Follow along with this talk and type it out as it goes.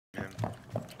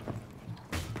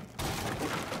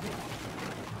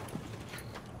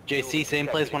JC, same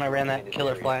place when I ran that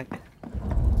killer flank.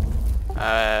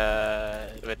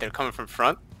 Wait, they're coming from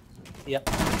front? Yep.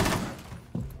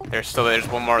 There's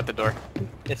one more at the door.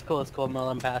 It's cool, I'm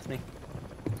letting past me.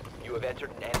 You have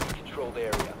entered an enemy-controlled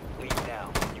area. Leave now.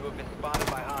 You have been spotted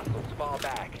by hostiles. Fall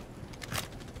back.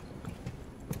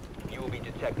 You will be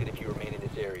detected if you remain in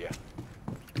this area.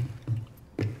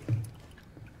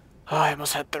 Oh, I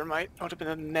almost had thermite. That would have been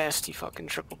a nasty fucking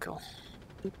triple kill.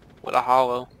 With a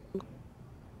hollow.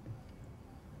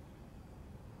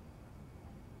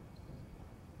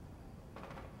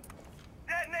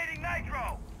 Detonating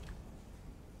nitro!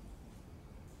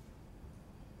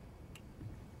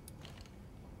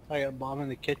 I got a bomb in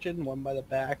the kitchen, one by the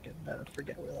back, and I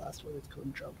forget where the last one is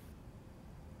coming from.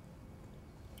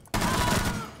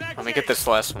 Let me get this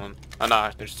last one. Oh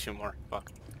no, there's two more.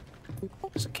 Fuck.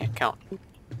 Because I can't count.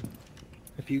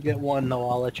 If you get one, no,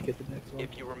 I'll let you get the next one.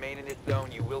 If you remain in this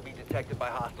zone, you will be detected by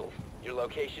hostiles. Your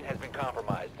location has been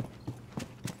compromised.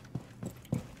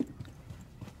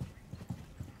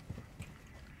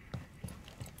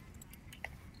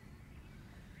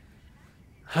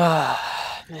 Man.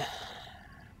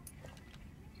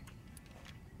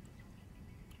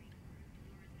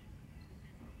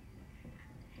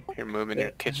 You're moving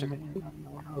your kitchen.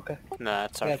 Okay. Nah,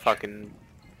 it's our Yeah. fucking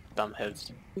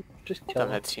dumbheads. Just kill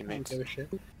Dumbhead him. teammates. I don't give a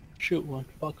shit. Shoot one.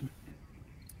 Fuck him.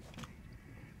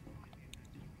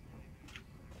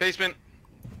 Basement.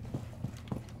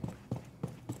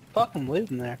 Fuck him. Leave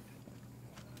him there.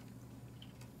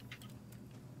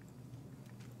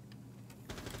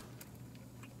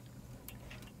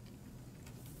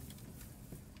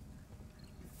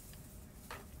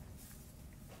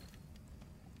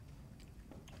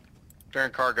 They're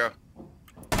in cargo.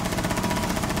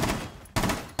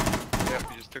 Yep,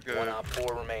 we just took One a... op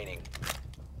 4 remaining.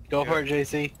 Go for it,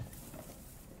 JC.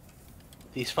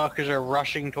 These fuckers are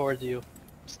rushing towards you.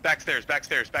 Backstairs,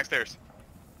 backstairs, backstairs.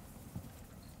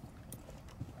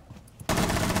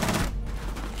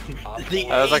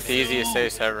 That was like the easiest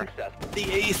ace ever. The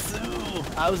ace!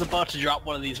 I was about to drop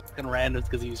one of these fucking randoms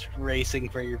because he was racing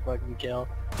for your fucking kill.